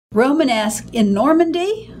Romanesque in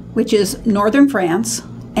Normandy, which is northern France,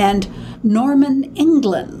 and Norman,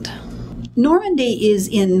 England. Normandy is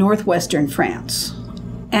in northwestern France.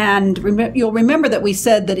 And you'll remember that we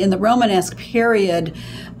said that in the Romanesque period,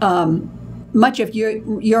 much of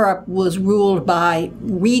Europe was ruled by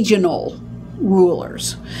regional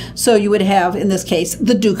rulers. So you would have, in this case,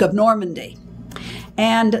 the Duke of Normandy.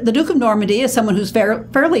 And the Duke of Normandy is someone who's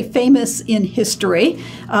fairly famous in history.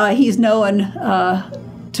 He's known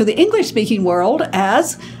to the English-speaking world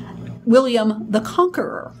as William the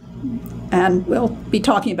Conqueror. And we'll be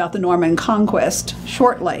talking about the Norman conquest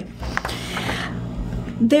shortly.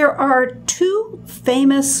 There are two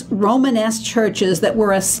famous Romanesque churches that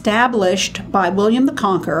were established by William the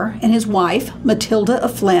Conqueror and his wife, Matilda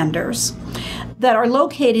of Flanders, that are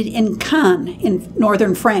located in Caen in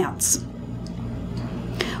northern France.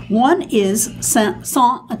 One is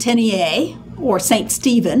Saint-Étienne, or Saint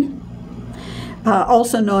Stephen,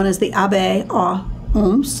 also known as the Abbé aux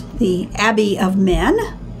Hommes, the Abbey of Men.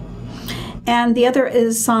 And the other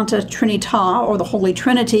is Sainte Trinité, or the Holy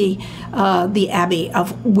Trinity, the Abbey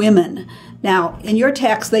of Women. Now, in your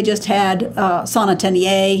text, they just had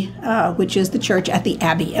Saint-Étienne, which is the church at the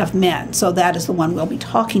Abbey of Men. So that is the one we'll be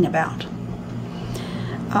talking about.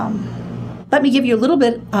 Let me give you a little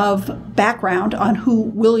bit of background on who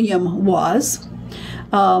William was.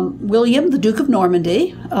 William, the Duke of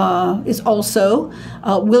Normandy, is also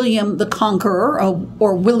William the Conqueror,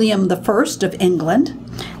 or William the First of England.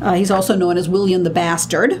 He's also known as William the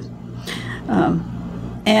Bastard.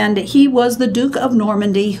 And he was the Duke of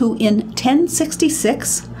Normandy who in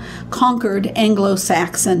 1066 conquered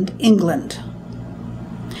Anglo-Saxon England.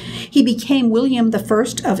 He became William the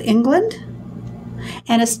First of England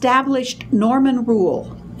and established Norman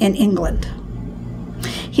rule in England.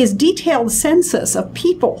 His detailed census of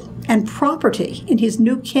people and property in his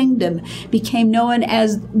new kingdom became known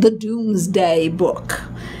as the Doomsday Book.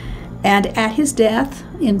 And at his death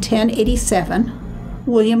in 1087,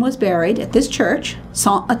 William was buried at this church,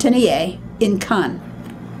 Saint-Étienne, in Caen.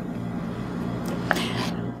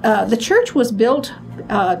 The church was built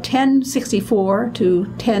 1064 to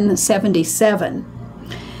 1077.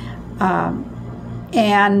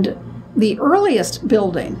 And the earliest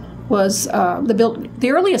building was the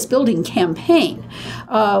earliest building campaign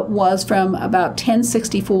was from about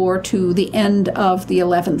 1064 to the end of the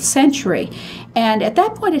 11th century, and at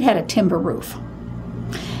that point it had a timber roof.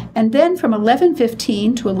 And then from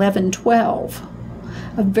 1115 to 1112,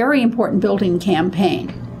 a very important building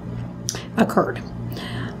campaign occurred,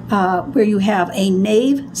 where you have a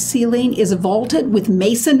nave ceiling is vaulted with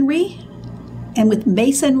masonry, and with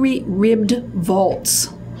masonry ribbed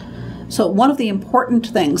vaults. So one of the important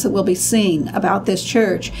things that we'll be seeing about this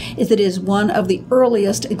church is that it is one of the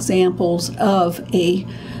earliest examples of a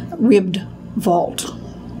ribbed vault.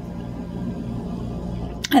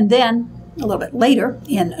 And then, a little bit later,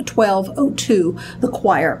 in 1202, the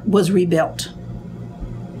choir was rebuilt.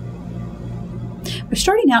 We're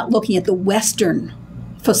starting out looking at the western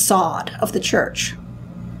facade of the church.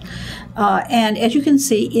 And as you can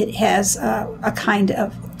see, it has a kind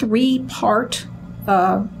of three-part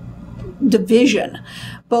division.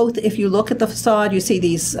 Both, if you look at the facade, you see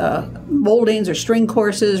these moldings or string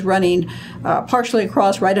courses running partially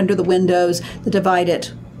across right under the windows that divide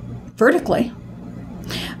it vertically.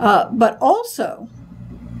 But also,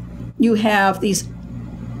 you have these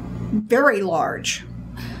very large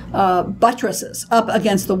buttresses up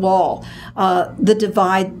against the wall that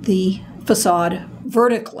divide the facade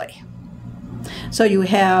vertically. So you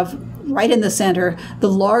have right in the center the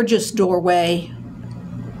largest doorway,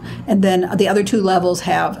 and then the other two levels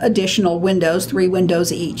have additional windows, 3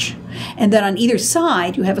 windows each. And then on either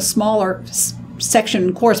side you have a smaller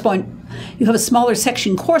section corresponding to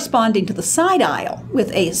the side aisle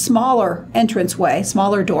with a smaller entranceway,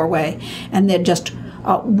 smaller doorway, and then just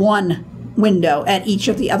one window at each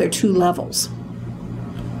of the other 2 levels.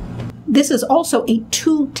 This is also a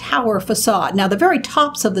 2-tower facade. Now, the very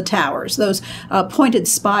tops of the towers, those pointed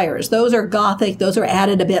spires, those are Gothic, those are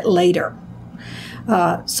added a bit later.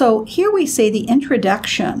 So here we see the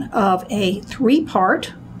introduction of a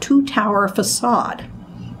 3-part, 2-tower facade.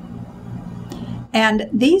 And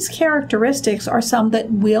these characteristics are some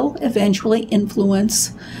that will eventually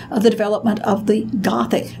influence the development of the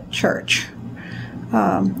Gothic church.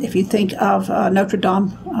 If you think of Notre Dame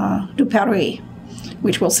du Paris,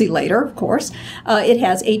 which we'll see later, of course, it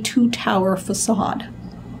has a 2-tower facade.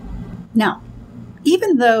 Now,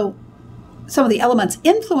 even though some of the elements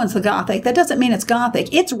influence the Gothic, that doesn't mean it's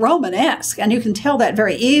Gothic. It's Romanesque, and you can tell that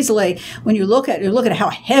very easily when you look at how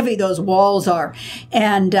heavy those walls are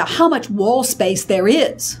and how much wall space there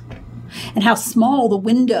is. and how small the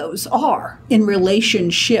windows are in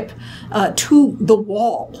relationship to the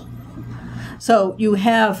wall. So you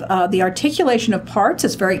have the articulation of parts.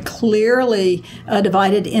 It's very clearly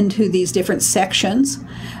divided into these different sections.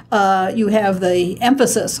 You have the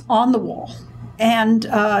emphasis on the wall. And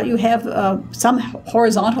you have some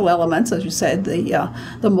horizontal elements, as you said,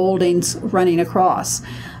 the moldings running across,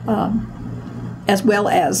 as well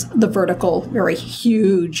as the vertical, very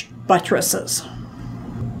huge buttresses.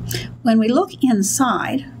 When we look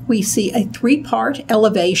inside, we see a three-part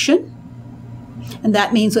elevation. And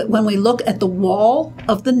that means that when we look at the wall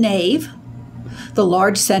of the nave, the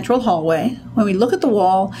large central hallway, when we look at the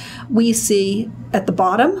wall, we see at the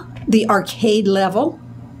bottom the arcade level,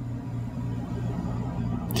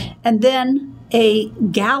 and then a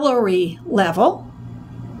gallery level,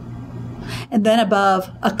 and then above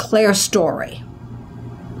a clerestory.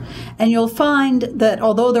 And you'll find that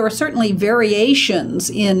although there are certainly variations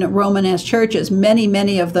in Romanesque churches,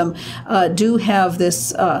 many of them do have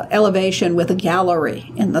this elevation with a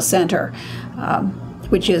gallery in the center,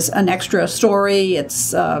 which is an extra story.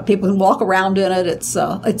 It's people can walk around in it.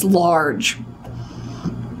 It's large.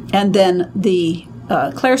 And then the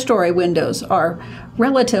clerestory windows are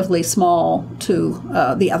relatively small to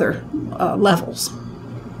the other levels.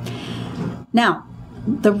 Now,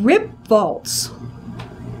 the rib vaults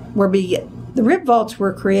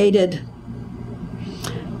were created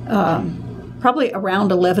probably around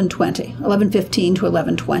 1115 to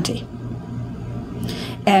 1120.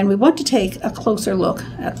 And we want to take a closer look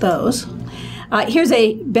at those. Here's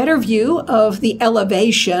a better view of the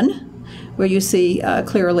elevation, where you see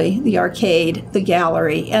clearly the arcade, the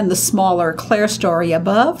gallery, and the smaller clerestory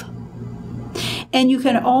above. And you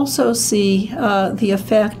can also see the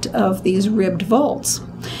effect of these ribbed vaults.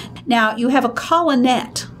 Now, you have a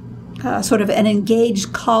colonnette, sort of an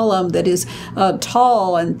engaged column that is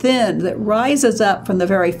tall and thin, that rises up from the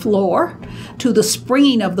very floor to the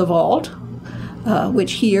springing of the vault,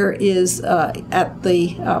 which here is at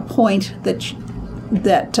the point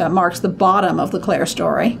that marks the bottom of the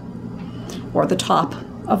clerestory, or the top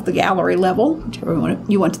of the gallery level, whichever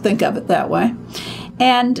you want to think of it that way.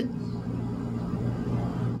 And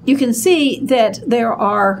you can see that there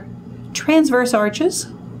are transverse arches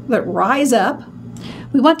that rise up.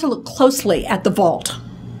 We want to look closely at the vault.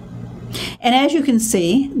 And as you can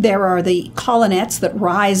see, there are the colonnettes that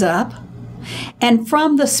rise up. And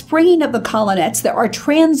from the springing of the colonnettes, there are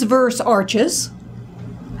transverse arches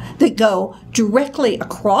that go directly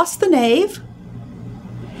across the nave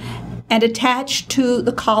and attach to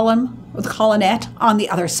the column or the colonnette on the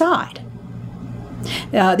other side.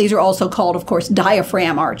 These are also called, of course,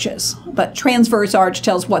 diaphragm arches, but transverse arch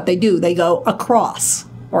tells what they do. They go across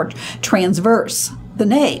or transverse the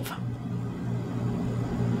nave.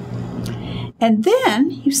 And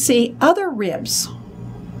then you see other ribs,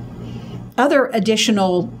 other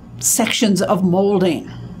additional sections of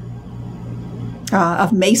molding,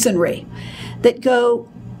 of masonry, that go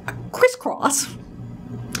crisscross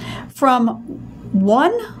from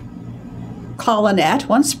one colonnette,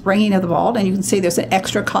 one springing of the vault, and you can see there's an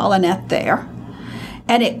extra colonnette there,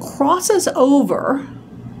 and it crosses over,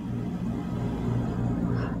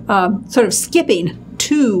 sort of skipping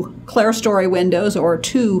two clerestory windows or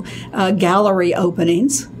two gallery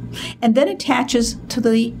openings, and then attaches to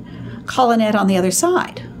the colonnette on the other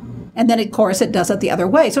side. And then, of course, it does it the other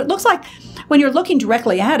way. So it looks like, when you're looking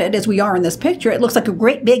directly at it, as we are in this picture, it looks like a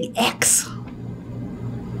great big X.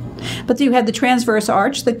 But you have the transverse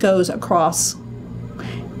arch that goes across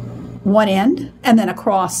one end, and then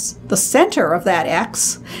across the center of that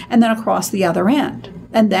X, and then across the other end.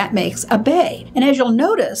 And that makes a bay. And as you'll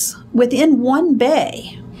notice, within one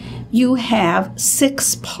bay, you have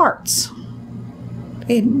 6 parts.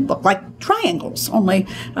 They look like triangles, only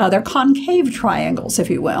they're concave triangles, if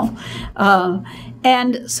you will.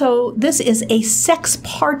 And so this is a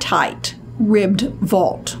sexpartite ribbed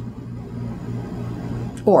vault,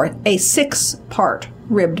 or a 6-part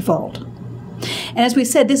ribbed vault. And as we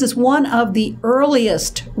said, this is one of the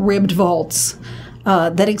earliest ribbed vaults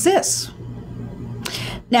that exists.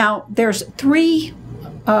 Now, there's 3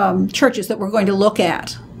 churches that we're going to look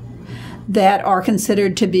at that are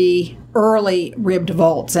considered to be early ribbed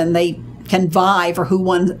vaults, and they can vie for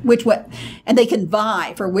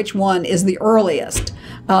which one is the earliest.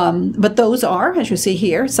 But those are, as you see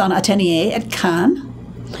here, Saint Athénée at Caen,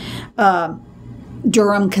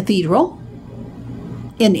 Durham Cathedral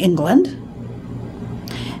in England,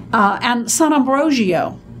 and San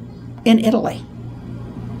Ambrogio in Italy.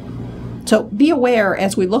 So be aware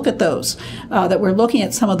as we look at those that we're looking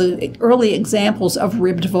at some of the early examples of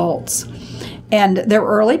ribbed vaults. And they're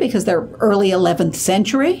early because they're early 11th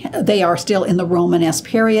century. They are still in the Romanesque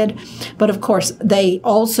period. But of course, they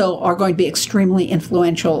also are going to be extremely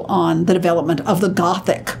influential on the development of the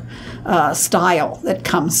Gothic style that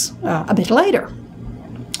comes a bit later.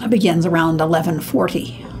 It begins around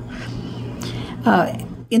 1140.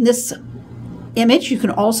 In this image, you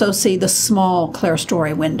can also see the small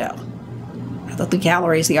clerestory window. The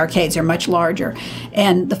galleries, the arcades are much larger.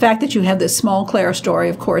 And the fact that you have this small clerestory,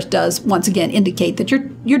 of course, does once again indicate that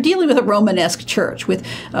you're dealing with a Romanesque church with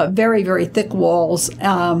very, very thick walls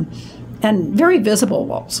and very visible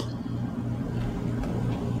walls.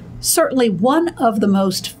 Certainly one of the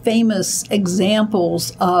most famous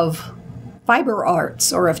examples of fiber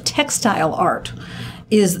arts or of textile art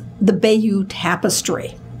is the Bayeux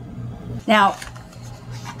tapestry. Now,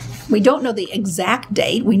 we don't know the exact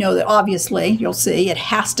date. We know that obviously, you'll see, it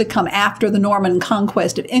has to come after the Norman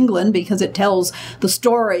conquest of England because it tells the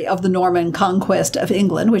story of the Norman conquest of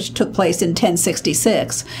England, which took place in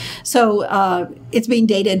 1066. So it's being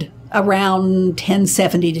dated around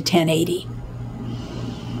 1070 to 1080.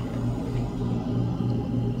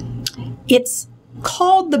 It's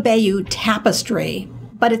called the Bayeux tapestry,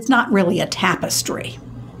 but it's not really a tapestry.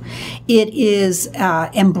 It is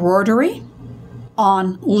embroidery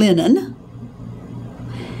on linen,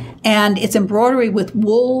 and it's embroidery with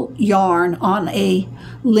wool yarn on a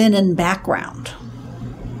linen background.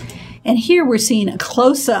 And here we're seeing a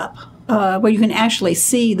close-up where you can actually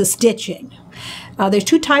see the stitching. There's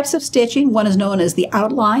two types of stitching. One is known as the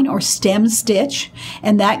outline or stem stitch,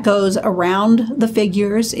 and that goes around the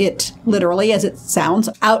figures. It literally, as it sounds,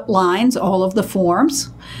 outlines all of the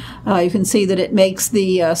forms. You can see that it makes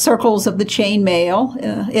the circles of the chainmail.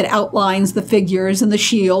 It outlines the figures and the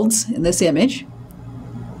shields in this image.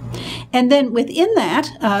 And then within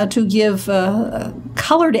that, to give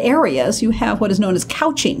colored areas, you have what is known as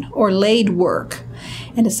couching or laid work.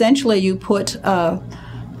 And essentially you put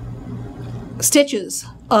stitches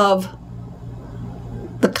of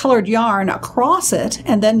the colored yarn across it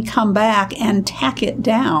and then come back and tack it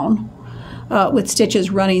down with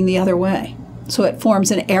stitches running the other way. So it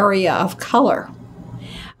forms an area of color.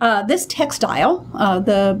 This textile,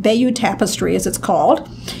 the Bayeux tapestry as it's called,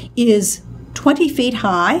 is 20 feet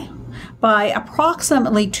high by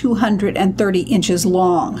approximately 230 inches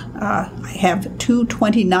long. I have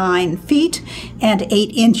 229 feet and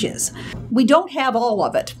 8 inches. We don't have all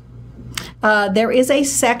of it. There is a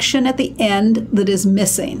section at the end that is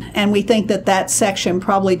missing, and we think that that section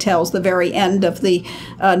probably tells the very end of the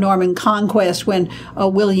Norman conquest when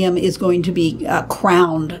William is going to be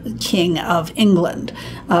crowned King of England.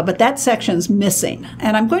 But that section's missing,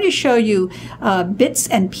 and I'm going to show you bits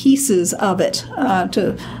and pieces of it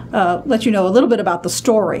to let you know a little bit about the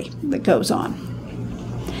story that goes on.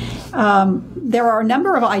 There are a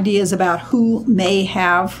number of ideas about who may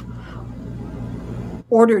have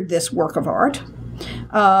ordered this work of art.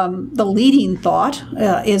 The leading thought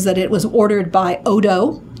is that it was ordered by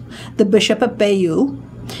Odo, the Bishop of Bayeux,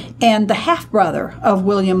 and the half-brother of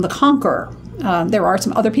William the Conqueror. There are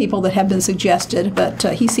some other people that have been suggested, but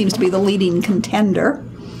he seems to be the leading contender.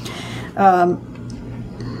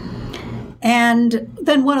 And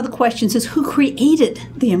then one of the questions is, who created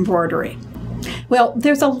the embroidery? Well,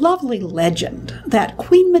 there's a lovely legend that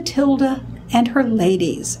Queen Matilda and her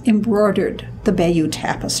ladies embroidered the Bayeux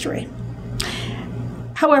tapestry.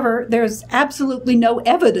 However, there's absolutely no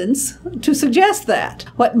evidence to suggest that.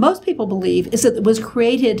 What most people believe is that it was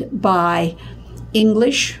created by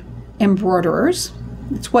English embroiderers.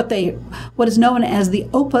 It's what is known as the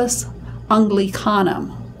opus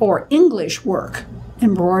Anglicanum, or English work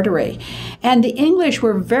embroidery. And the English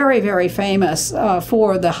were very, very famous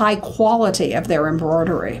for the high quality of their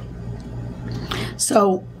embroidery.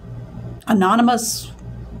 So anonymous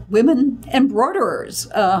women embroiderers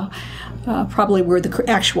probably were the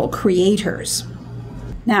actual creators.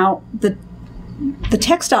 Now, the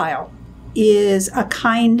textile is a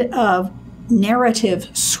kind of narrative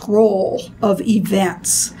scroll of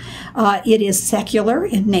events. It is secular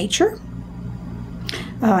in nature.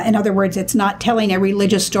 In other words, it's not telling a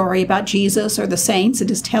religious story about Jesus or the saints.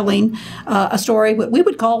 It is telling a story what we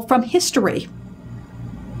would call from history.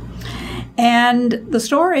 And the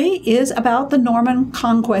story is about the Norman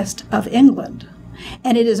conquest of England.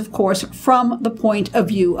 And it is, of course, from the point of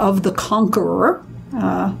view of the conqueror,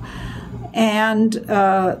 and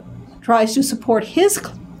tries to support his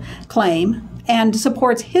claim and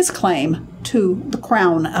supports his claim to the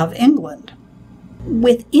crown of England.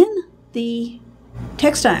 Within the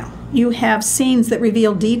textile, you have scenes that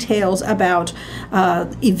reveal details about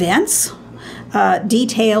events,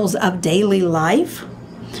 details of daily life.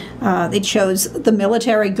 It shows the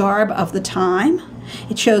military garb of the time.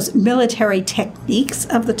 It shows military techniques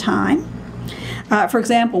of the time. For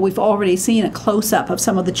example, we've already seen a close-up of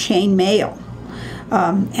some of the chain mail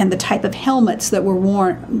and the type of helmets that were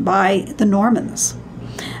worn by the Normans.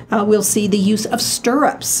 We'll see the use of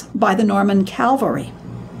stirrups by the Norman cavalry.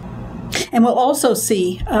 And we'll also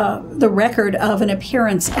see the record of an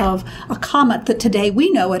appearance of a comet that today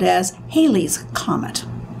we know it as Halley's Comet.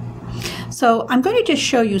 So I'm going to just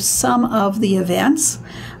show you some of the events.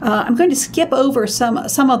 I'm going to skip over some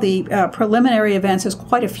of the preliminary events. There's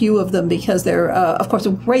quite a few of them because they're, of course,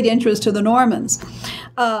 of great interest to the Normans.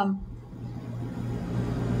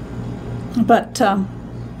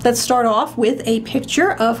 Let's start off with a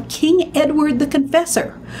picture of King Edward the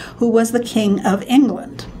Confessor, who was the King of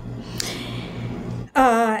England.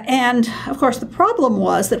 And, of course, the problem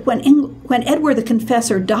was that when Edward the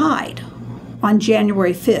Confessor died on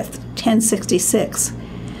January 5th, 1066,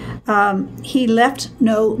 he left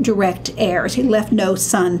no direct heirs. He left no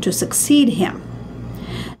son to succeed him.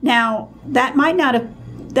 Now, that might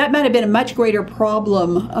have been a much greater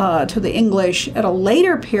problem to the English at a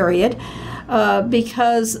later period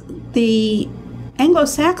because the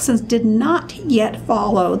Anglo-Saxons did not yet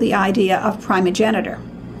follow the idea of primogeniture.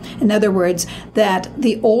 In other words, that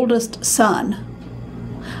the oldest son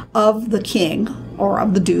of the king or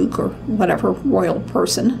of the duke or whatever royal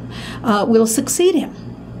person will succeed him.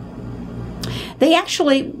 They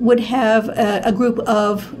actually would have a group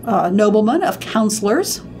of noblemen, of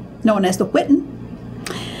counselors, known as the Witan,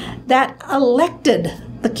 that elected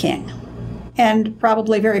the king. And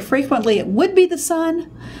probably very frequently it would be the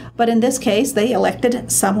son, but in this case they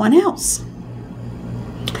elected someone else.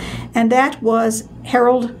 And that was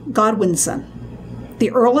Harold Godwinson,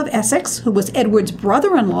 the Earl of Essex, who was Edward's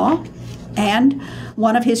brother-in-law and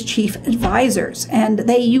one of his chief advisors. And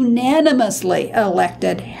they unanimously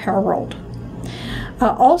elected Harold.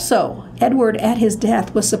 Also, Edward at his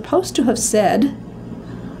death was supposed to have said,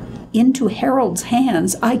 "Into Harold's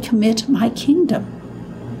hands I commit my kingdom."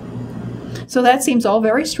 So that seems all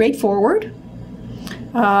very straightforward.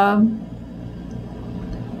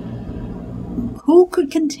 Who could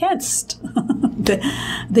contest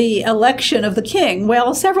the election of the king?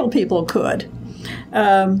 Well, several people could.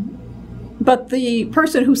 But the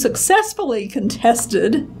person who successfully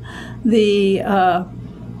contested the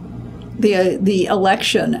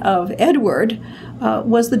election of Edward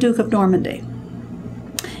was the Duke of Normandy.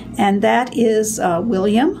 And that is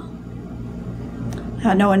William,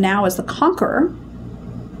 known now as the Conqueror.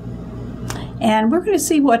 And we're going to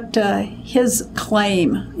see what his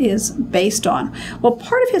claim is based on. Well,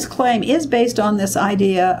 part of his claim is based on this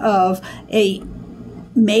idea of a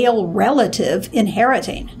male relative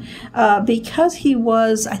inheriting, because he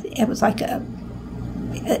was, it was like a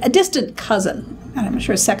distant cousin, I'm not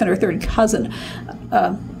sure, second or third cousin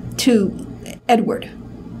to Edward.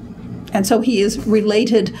 And so he is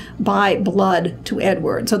related by blood to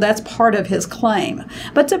Edward. So that's part of his claim.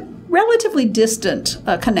 But it's a relatively distant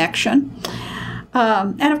connection.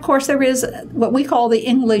 And of course, there is what we call the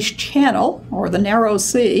English Channel, or the Narrow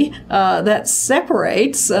Sea, that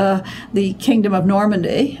separates the Kingdom of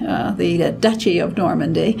Normandy, the Duchy of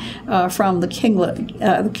Normandy, from the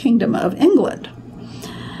Kingdom of England.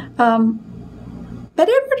 But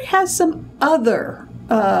Edward has some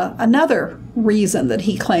another reason that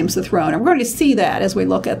he claims the throne. And we're going to see that as we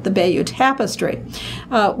look at the Bayeux Tapestry.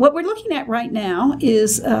 What we're looking at right now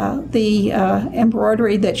is the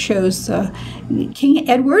embroidery that shows King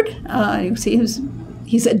Edward. You see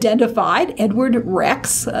he's identified, Edward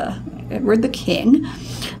Rex, Edward the King.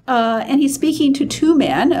 And he's speaking to two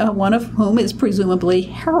men, one of whom is presumably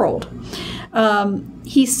Harold.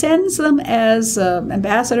 He sends them as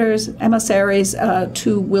ambassadors, emissaries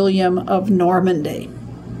to William of Normandy.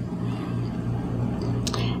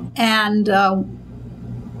 And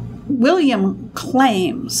William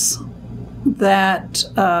claims that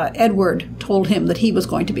Edward told him that he was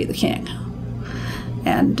going to be the king.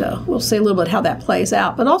 And we'll see a little bit how that plays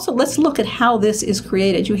out. But also, let's look at how this is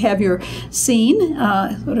created. You have your scene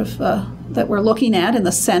that we're looking at in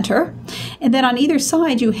the center. And then on either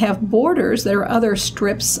side, you have borders. There are other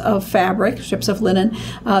strips of fabric, strips of linen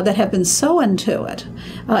that have been sewn to it.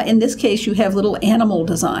 In this case, you have little animal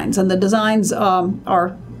designs. And the designs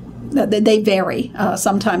they vary.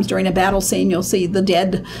 Sometimes during a battle scene, you'll see the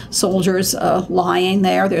dead soldiers lying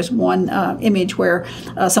there. There's one image where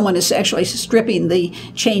someone is actually stripping the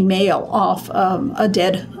chain mail off a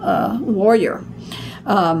dead warrior.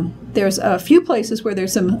 There's a few places where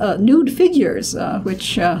there's some nude figures,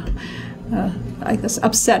 which I guess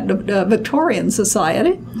upset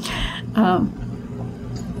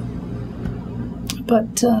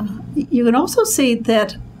But you can also see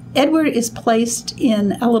that Edward is placed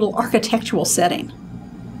in a little architectural setting.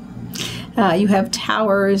 You have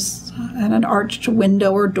towers and an arched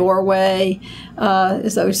window or doorway,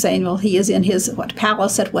 as though you're saying, well, he is in his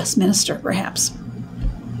palace at Westminster, perhaps.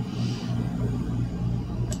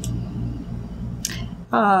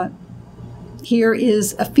 Here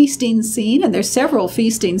is a feasting scene, and there's several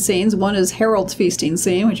feasting scenes. One is Harold's feasting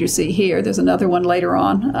scene, which you see here. There's another one later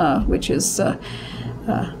on, which is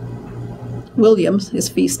William is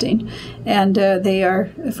feasting. And they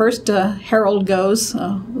are, first Harold goes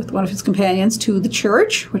with one of his companions to the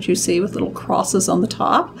church, which you see with little crosses on the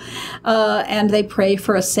top. And they pray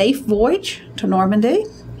for a safe voyage to Normandy.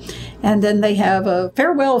 And then they have a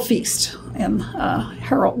farewell feast in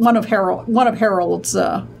one of Harold's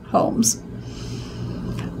homes.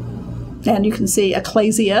 And you can see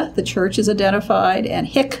Ecclesia, the church is identified, and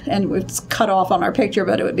Hick, and it's cut off on our picture,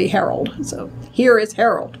 but it would be Harold. So here is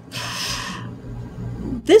Harold.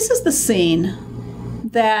 This is the scene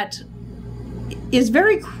that is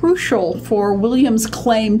very crucial for William's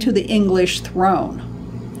claim to the English throne.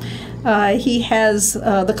 He has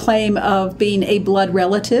the claim of being a blood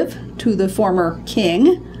relative to the former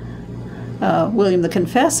king, William the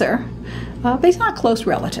Confessor, but he's not a close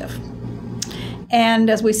relative. And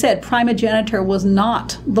as we said, primogeniture was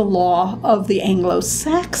not the law of the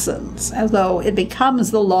Anglo-Saxons, as though it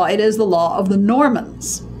becomes the law, it is the law of the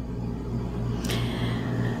Normans.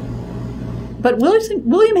 But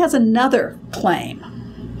William has another claim.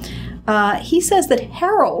 He says that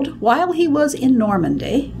Harold, while he was in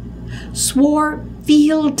Normandy, swore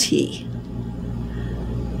fealty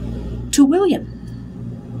to William.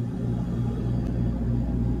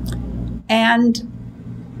 And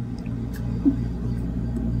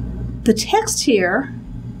the text here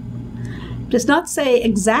does not say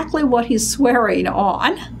exactly what he's swearing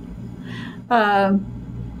on,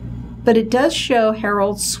 but it does show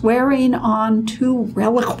Harold swearing on 2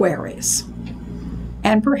 reliquaries.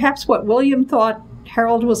 And perhaps what William thought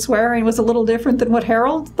Harold was swearing was a little different than what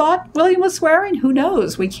Harold thought William was swearing. Who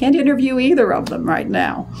knows? We can't interview either of them right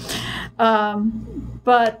now.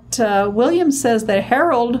 But William says that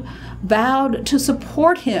Harold vowed to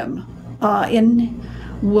support him in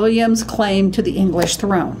William's claim to the English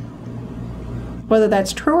throne. Whether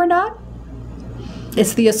that's true or not,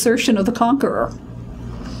 it's the assertion of the conqueror.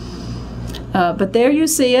 But there you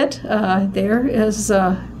see it. There is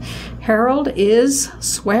Harold is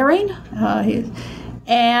swearing,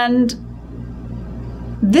 and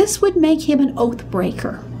this would make him an oath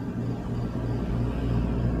breaker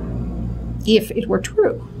if it were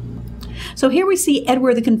true. So here we see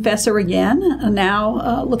Edward the Confessor again,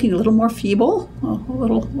 now looking a little more feeble, a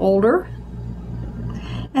little older.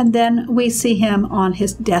 And then we see him on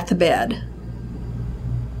his deathbed.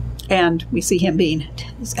 And we see him being,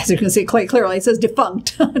 as you can see quite clearly, it says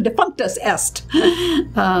defunct, defunctus est.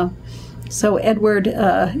 So Edward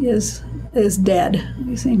is dead.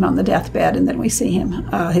 We see him on the deathbed, and then we see him,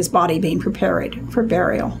 his body being prepared for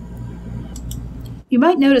burial. You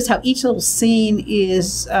might notice how each little scene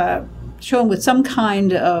is shown with some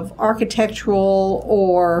kind of architectural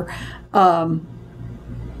or,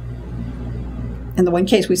 in the one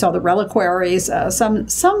case we saw the reliquaries,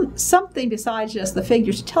 something besides just the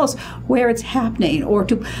figures to tell us where it's happening or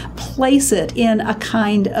to place it in a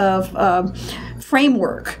kind of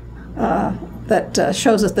framework that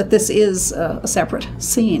shows us that this is a separate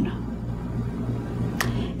scene.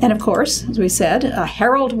 And of course, as we said,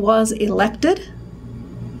 Harold was elected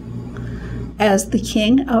as the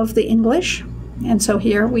king of the English. And so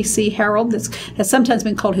here we see Harold. This has sometimes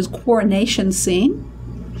been called his coronation scene.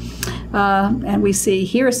 And we see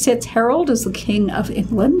here sits Harold as the King of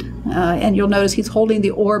England. And you'll notice he's holding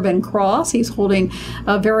the orb and cross. He's holding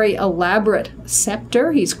a very elaborate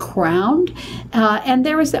scepter. He's crowned. And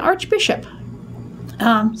there is the Archbishop,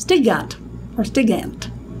 Stigand,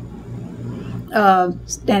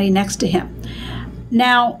 standing next to him.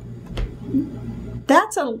 Now,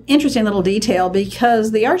 that's an interesting little detail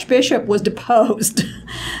because the Archbishop was deposed.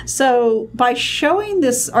 So by showing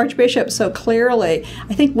this Archbishop so clearly,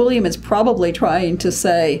 I think William is probably trying to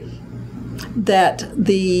say that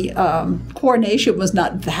the coronation was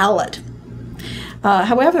not valid.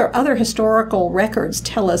 However, other historical records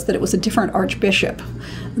tell us that it was a different Archbishop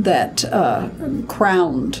that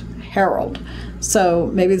crowned Harold. So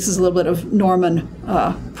maybe this is a little bit of Norman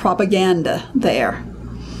propaganda there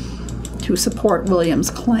to support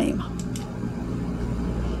William's claim.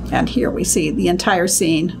 And here we see the entire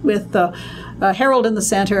scene with Harold in the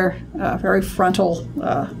center, very frontal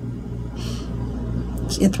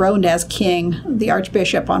enthroned as king, the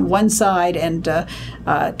archbishop on one side, and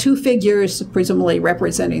two figures, presumably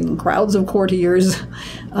representing crowds of courtiers,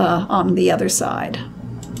 on the other side.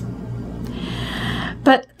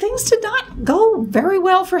 But things did not go very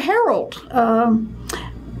well for Harold.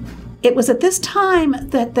 It was at this time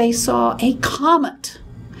that they saw a comet.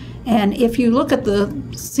 And if you look at the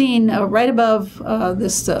scene right above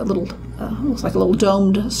this little, looks like a little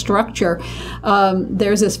domed structure,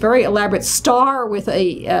 there's this very elaborate star with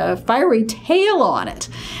a fiery tail on it.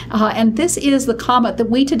 And this is the comet that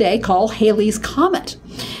we today call Halley's Comet.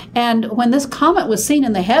 And when this comet was seen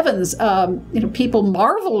in the heavens, people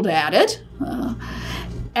marveled at it.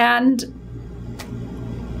 And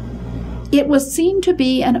it was seen to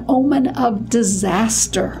be an omen of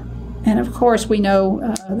disaster. And of course, we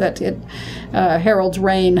know that Harold's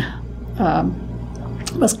reign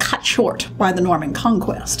was cut short by the Norman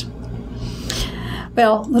conquest.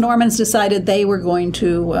 Well, the Normans decided they were going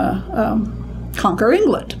to conquer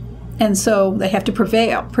England, and so they have to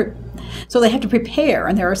prepare.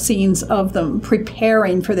 And there are scenes of them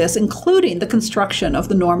preparing for this, including the construction of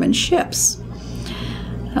the Norman ships,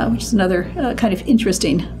 which is another kind of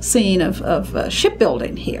interesting scene of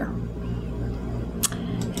shipbuilding here.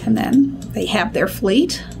 And then they have their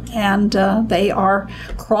fleet, and they are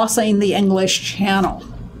crossing the English Channel.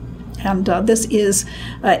 And this is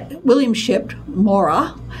William's ship,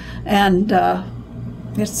 Mora, and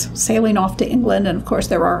it's sailing off to England. And of course,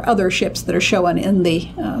 there are other ships that are shown in the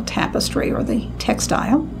tapestry or the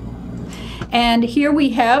textile. And here we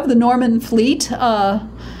have the Norman fleet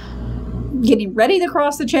getting ready to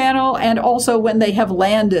cross the Channel, and also when they have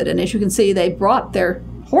landed. And as you can see, they brought their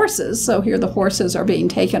horses, so here the horses are being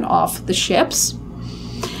taken off the ships.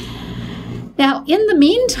 Now, in the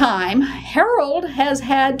meantime, Harold has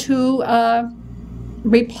had to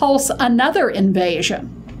repulse another invasion,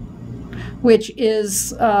 which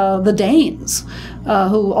is the Danes,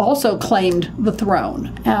 who also claimed the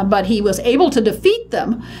throne. But he was able to defeat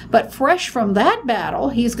them, but fresh from that battle,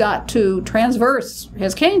 he's got to transverse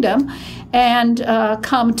his kingdom and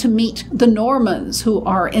come to meet the Normans, who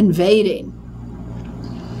are invading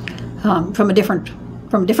from a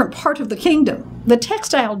different part of the kingdom. The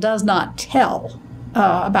textile does not tell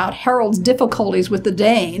about Harold's difficulties with the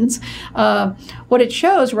Danes. What it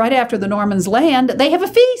shows, right after the Normans land, they have a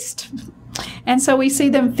feast. And so we see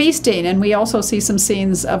them feasting, and we also see some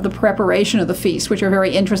scenes of the preparation of the feast, which are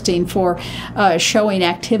very interesting for showing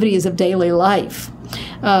activities of daily life.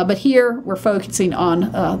 But here we're focusing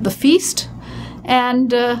on the feast, and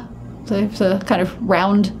there's a kind of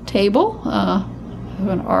round table of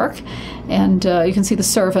an ark, and you can see the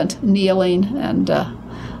servant kneeling and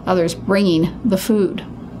others bringing the food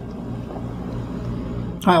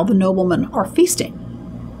while the noblemen are feasting.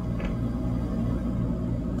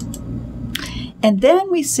 And then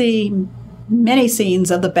we see many scenes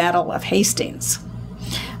of the Battle of Hastings.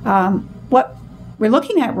 What we're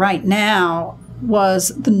looking at right now was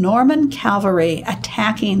the Norman cavalry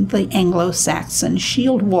attacking the Anglo-Saxon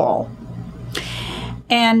shield wall.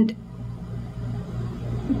 And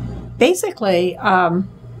basically,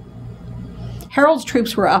 Harold's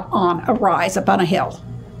troops were up on a rise, up on a hill,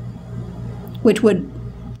 which would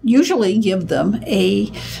usually give them an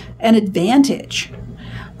advantage.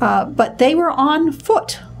 But they were on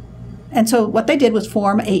foot. And so what they did was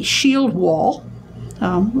form a shield wall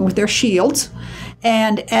with their shields.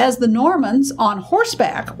 And as the Normans on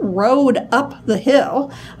horseback rode up the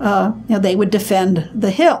hill, they would defend the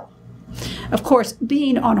hill. Of course,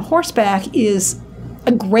 being on horseback is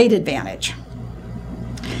a great advantage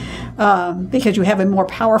because you have a more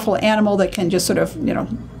powerful animal that can just sort of,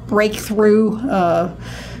 break through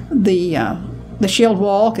the shield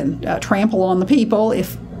wall, can trample on the people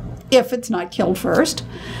if it's not killed first.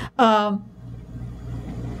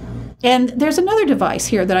 And there's another device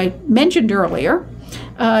here that I mentioned earlier.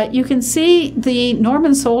 You can see the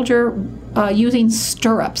Norman soldier using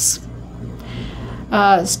stirrups.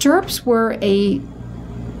 Stirrups were a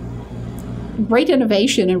great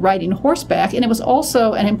innovation in riding horseback, and it was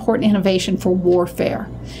also an important innovation for warfare,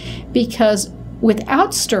 because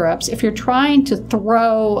without stirrups, if you're trying to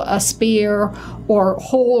throw a spear or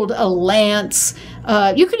hold a lance,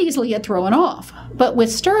 you could easily get thrown off. But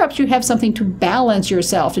with stirrups, you have something to balance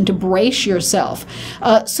yourself and to brace yourself,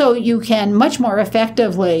 so you can much more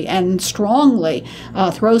effectively and strongly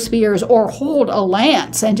throw spears or hold a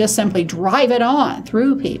lance and just simply drive it on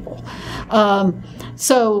through people.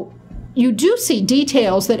 So you do see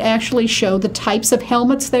details that actually show the types of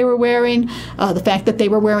helmets they were wearing, the fact that they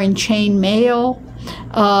were wearing chain mail,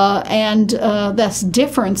 and this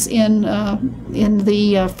difference in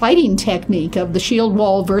the fighting technique of the shield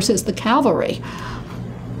wall versus the cavalry.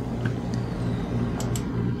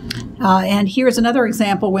 And here's another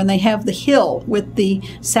example when they have the hill with the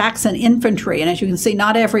Saxon infantry. And as you can see,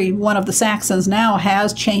 not every one of the Saxons now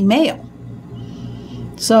has chain mail.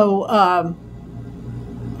 So,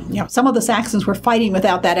 some of the Saxons were fighting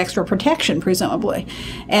without that extra protection, presumably.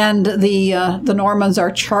 And the Normans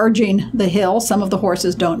are charging the hill. Some of the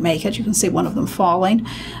horses don't make it. You can see one of them falling.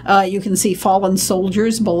 You can see fallen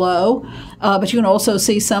soldiers below. But you can also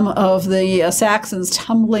see some of the Saxons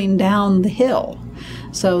tumbling down the hill.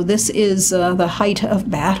 So this is the height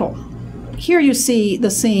of battle. Here you see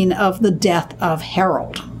the scene of the death of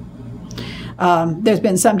Harold. There's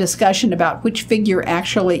been some discussion about which figure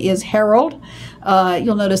actually is Harold.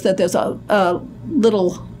 You'll notice that there's a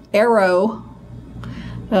little arrow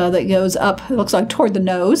that goes up, it looks like toward the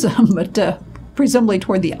nose, but presumably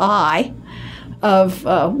toward the eye of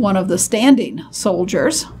one of the standing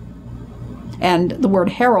soldiers. And the word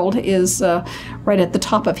Harold is right at the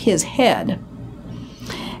top of his head.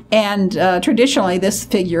 And traditionally, this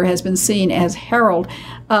figure has been seen as Harold.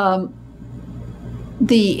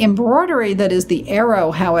 The embroidery that is the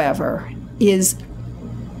arrow, however, is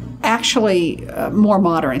actually more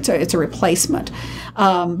modern. It's a replacement.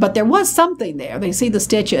 But there was something there. They see the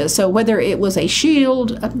stitches. So whether it was a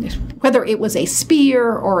shield, whether it was a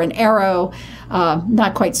spear or an arrow,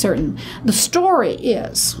 not quite certain. The story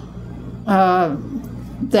is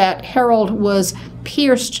that Harold was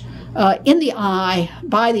pierced in the eye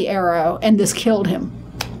by the arrow, and this killed him.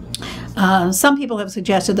 Some people have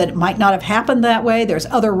suggested that it might not have happened that way. There's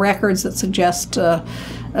other records that suggest,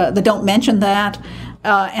 that don't mention that.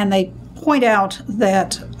 And they point out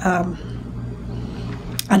that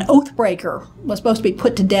an oathbreaker was supposed to be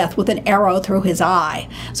put to death with an arrow through his eye.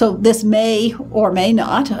 So this may or may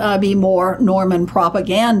not be more Norman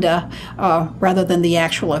propaganda rather than the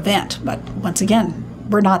actual event. But once again,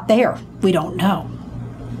 we're not there. We don't know.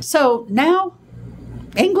 So now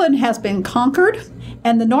England has been conquered,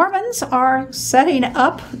 and the Normans are setting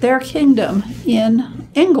up their kingdom in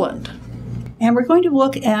England. And we're going to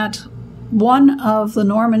look at one of the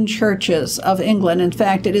Norman churches of England. In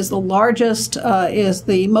fact, it is the largest, is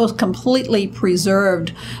the most completely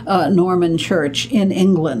preserved Norman church in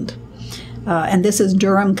England. And this is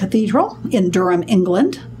Durham Cathedral in Durham,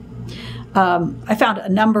 England. I found a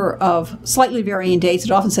number of slightly varying dates.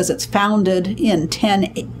 It often says it's founded in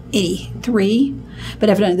 1083, but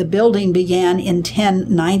evidently the building began in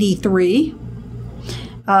 1093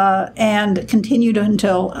 and continued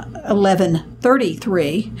until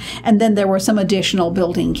 1133. And then there were some additional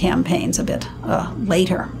building campaigns a bit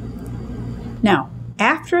later. Now,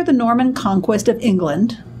 after the Norman conquest of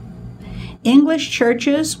England, English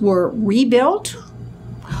churches were rebuilt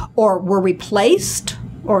or were replaced,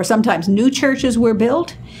 or sometimes new churches were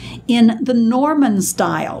built in the Norman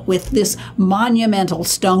style with this monumental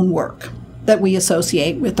stonework that we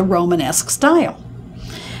associate with the Romanesque style.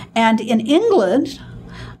 And in England,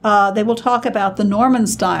 they will talk about the Norman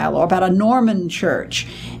style or about a Norman church.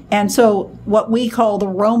 And so what we call the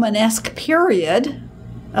Romanesque period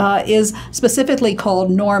is specifically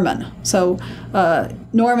called Norman. So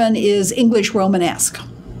Norman is English Romanesque.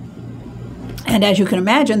 And as you can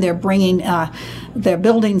imagine, they're bringing their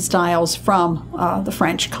building styles from the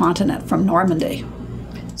French continent, from Normandy.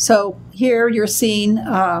 So here you're seeing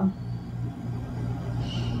the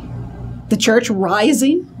church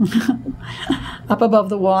rising up above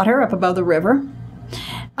the water, up above the river,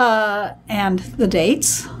 and the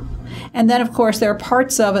dates. And then, of course, there are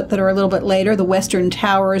parts of it that are a little bit later, the Western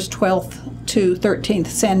Towers, 12th to 13th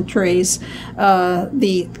centuries.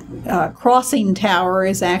 The Crossing Tower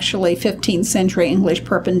is actually 15th century English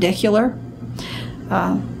perpendicular.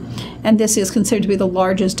 And this is considered to be the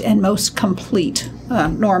largest and most complete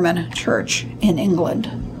Norman church in England.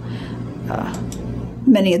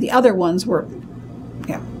 Many of the other ones were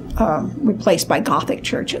replaced by Gothic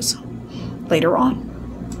churches later on.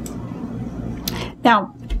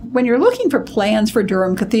 Now, when you're looking for plans for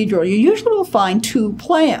Durham Cathedral, you usually will find two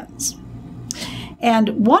plans.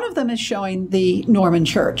 And one of them is showing the Norman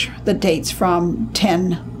church that dates from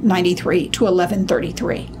 1093 to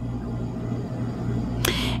 1133.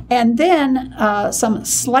 And then some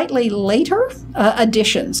slightly later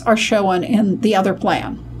additions are shown in the other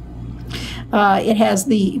plan. It has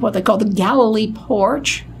what they call the Galilee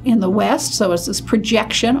porch in the west, so it's this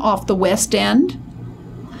projection off the west end.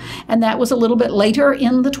 And that was a little bit later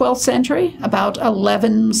in the 12th century, about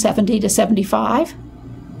 1170 to 75.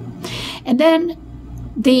 And then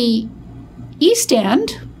the east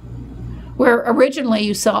end, where originally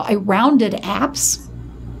you saw a rounded apse,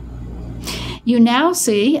 you now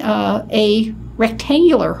see a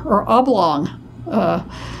rectangular or oblong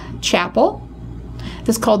chapel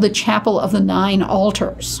that's called the Chapel of the Nine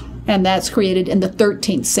Altars. and that's created in the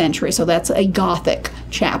 13th century. So that's a Gothic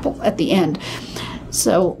chapel at the end.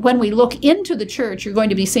 So when we look into the church, you're going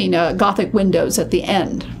to be seeing Gothic windows at the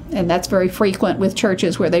end. And that's very frequent with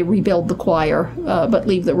churches where they rebuild the choir but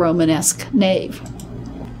leave the Romanesque nave.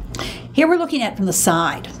 Here we're looking at from the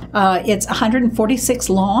side. It's 146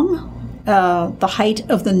 long. The height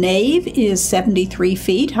of the nave is 73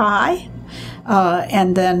 feet high.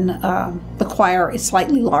 And then the choir is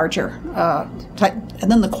slightly larger. And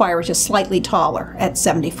then the choir is just slightly taller at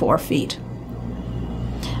 74 feet.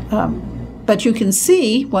 But you can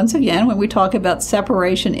see, once again, when we talk about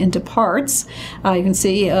separation into parts, you can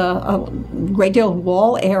see a great deal of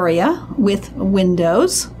wall area with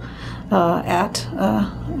windows at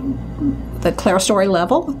the clerestory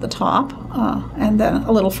level at the top, and then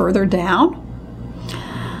a little further down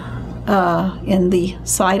in the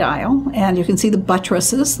side aisle. And you can see the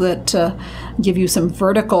buttresses that give you some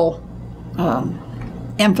vertical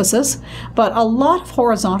emphasis, but a lot of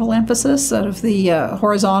horizontal emphasis out of the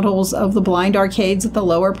horizontals of the blind arcades at the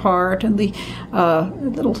lower part, and the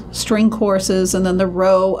little string courses, and then the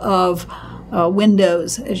row of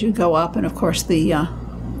windows as you go up, and of course the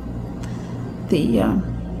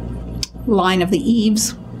line of the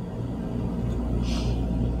eaves.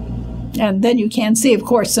 And then you can see, of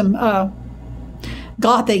course, some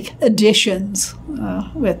Gothic additions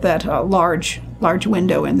with that large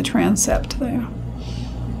window in the transept there.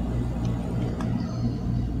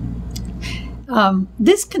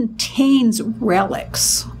 This contains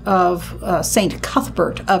relics of Saint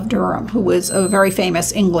Cuthbert of Durham, who was a very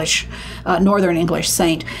famous English, northern English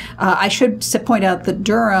saint. I should point out that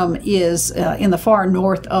Durham is in the far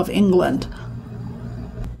north of England,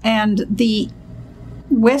 and the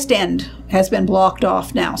west end has been blocked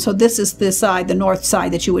off now. So this is the side, the north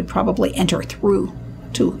side, that you would probably enter through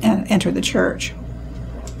to enter the church.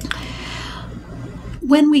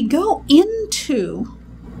 When we go into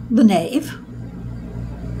the nave,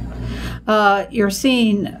 you're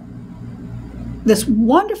seeing this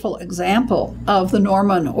wonderful example of the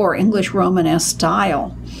Norman or English Romanesque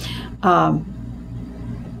style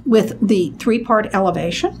with the three-part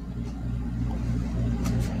elevation,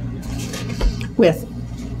 with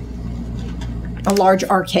a large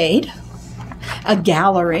arcade, a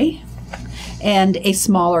gallery, and a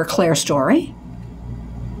smaller clerestory.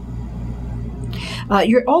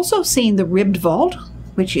 You're also seeing the ribbed vault,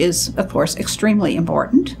 which is, of course, extremely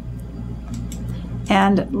important.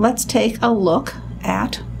 And let's take a look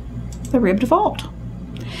at the ribbed vault.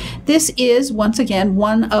 This is, once again,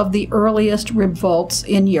 one of the earliest ribbed vaults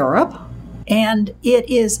in Europe, and it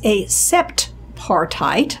is a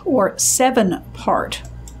septpartite or 7-part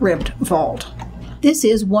ribbed vault. This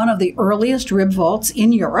is one of the earliest ribbed vaults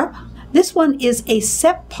in Europe. This one is a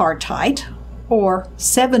septpartite or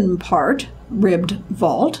 7-part ribbed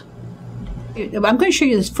vault. I'm going to show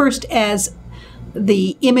you this first as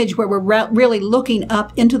the image where we're really looking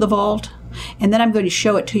up into the vault, and then I'm going to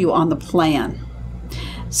show it to you on the plan.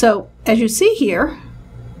 So as you see here,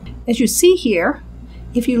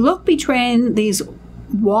 if you look between these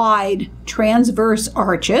wide transverse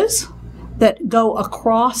arches that go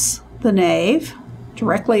across the nave,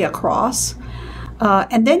 directly across,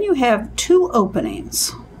 and then you have two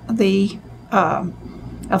openings of the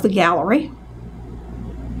gallery,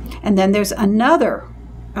 and then there's another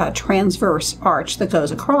transverse arch that goes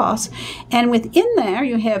across, and within there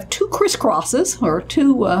you have two crisscrosses, or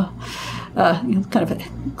two kind of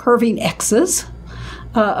curving X's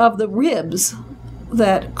of the ribs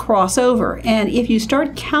that cross over. And if you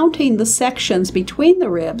start counting the sections between the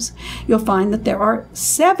ribs, you'll find that there are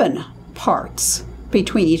 7 parts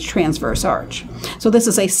between each transverse arch. So this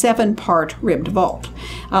is a 7-part ribbed vault.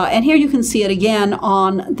 And here you can see it again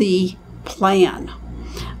on the plan.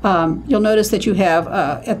 You'll notice that you have,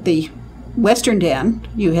 at the western end,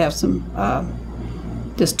 you have some,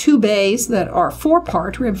 just 2 bays that are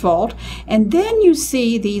 4-part ribbed vault, and then you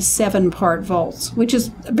see these 7-part vaults, which is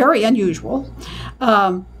very unusual.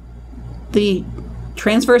 The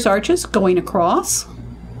transverse arches going across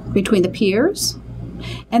between the piers,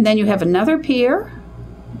 and then you have another pier,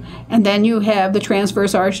 and then you have the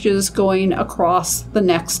transverse arches going across the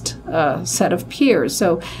next set of piers.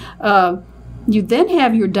 So you then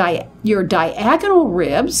have your diagonal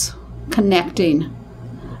ribs connecting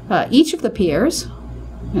each of the piers,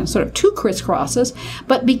 sort of 2 crisscrosses,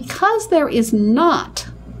 but because there is not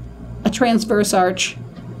a transverse arch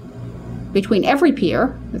between every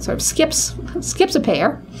pier, it sort of skips a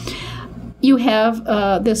pair, you have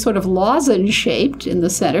this sort of lozenge-shaped in the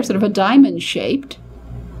center, sort of a diamond-shaped,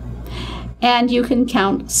 and you can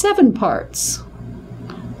count 7 parts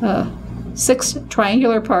 6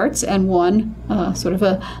 triangular parts and 1 sort of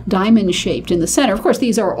a diamond shaped in the center. Of course,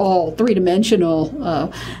 these are all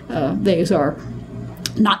three-dimensional. These are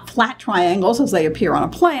not flat triangles as they appear on a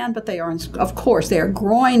plan, but they are, of course, they are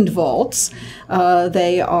groined vaults.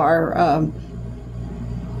 They are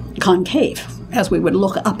concave, as we would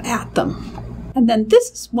look up at them. And then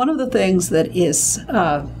this is one of the things that is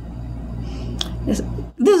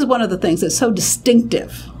this is one of the things that's so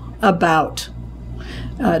distinctive about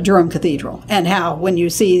Durham Cathedral, and how when you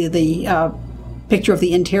see the picture of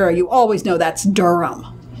the interior, you always know that's Durham.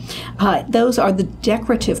 Those are the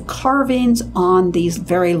decorative carvings on these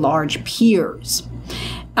very large piers.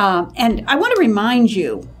 And I want to remind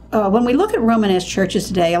you, when we look at Romanesque churches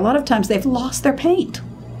today, a lot of times they've lost their paint.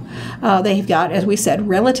 They've got, as we said,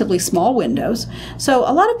 relatively small windows. So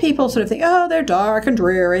a lot of people sort of think, oh, they're dark and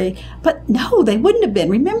dreary. But no, they wouldn't have been.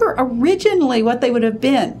 Remember originally what they would have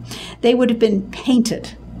been. They would have been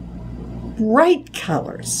painted bright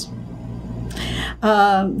colors.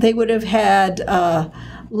 They would have had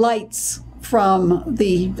lights from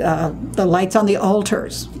the lights on the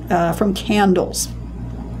altars, from candles.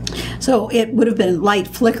 So it would have been light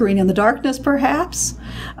flickering in the darkness, perhaps.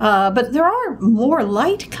 But there are more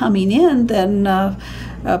light coming in than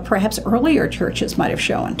perhaps earlier churches might have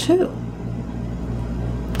shown, too.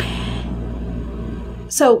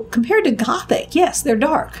 So compared to Gothic, yes, they're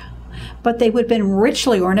dark, but they would have been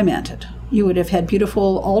richly ornamented. You would have had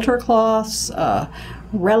beautiful altar cloths,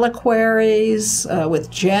 reliquaries with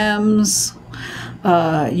gems.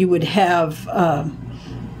 You would have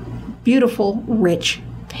beautiful, rich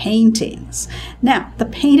paintings. Now, the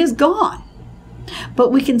paint is gone,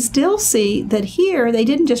 but we can still see that here they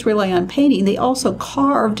didn't just rely on painting, they also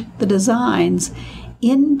carved the designs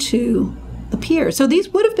into the piers. So these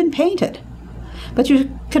would have been painted, but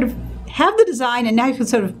you could have the design, and now you can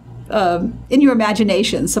sort of in your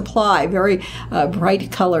imagination, supply very bright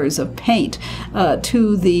colors of paint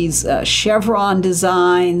to these chevron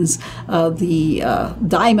designs, the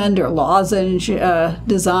diamond or lozenge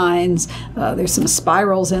designs. There's some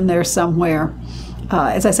spirals in there somewhere.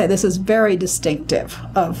 As I say, this is very distinctive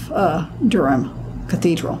of Durham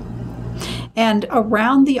Cathedral. And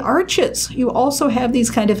around the arches, you also have these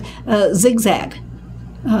kind of zigzag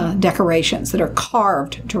decorations that are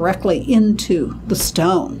carved directly into the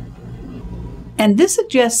stone. And this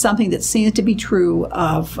suggests something that seems to be true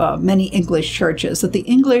of many English churches, that the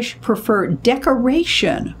English prefer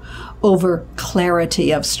decoration over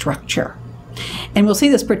clarity of structure. And we'll see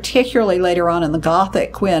this particularly later on in the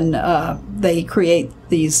Gothic, when they create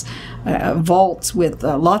these vaults with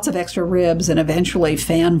lots of extra ribs and eventually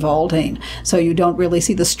fan vaulting. So you don't really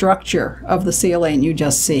see the structure of the ceiling, you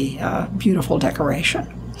just see beautiful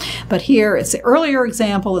decoration. But here, it's the earlier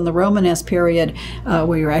example in the Romanesque period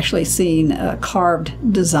where you're actually seeing carved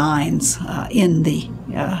designs in the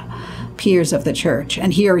piers of the church.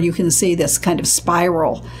 And here you can see this kind of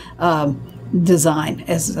spiral design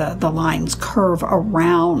as the lines curve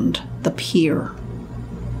around the pier.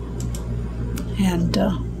 And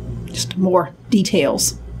just more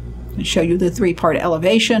details. I'll show you the 3-part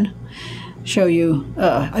elevation, show you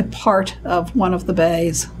a part of one of the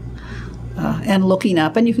bays. And looking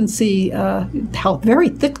up, and you can see how very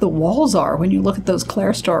thick the walls are when you look at those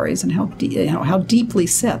clerestories, and how deeply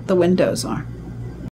set the windows are.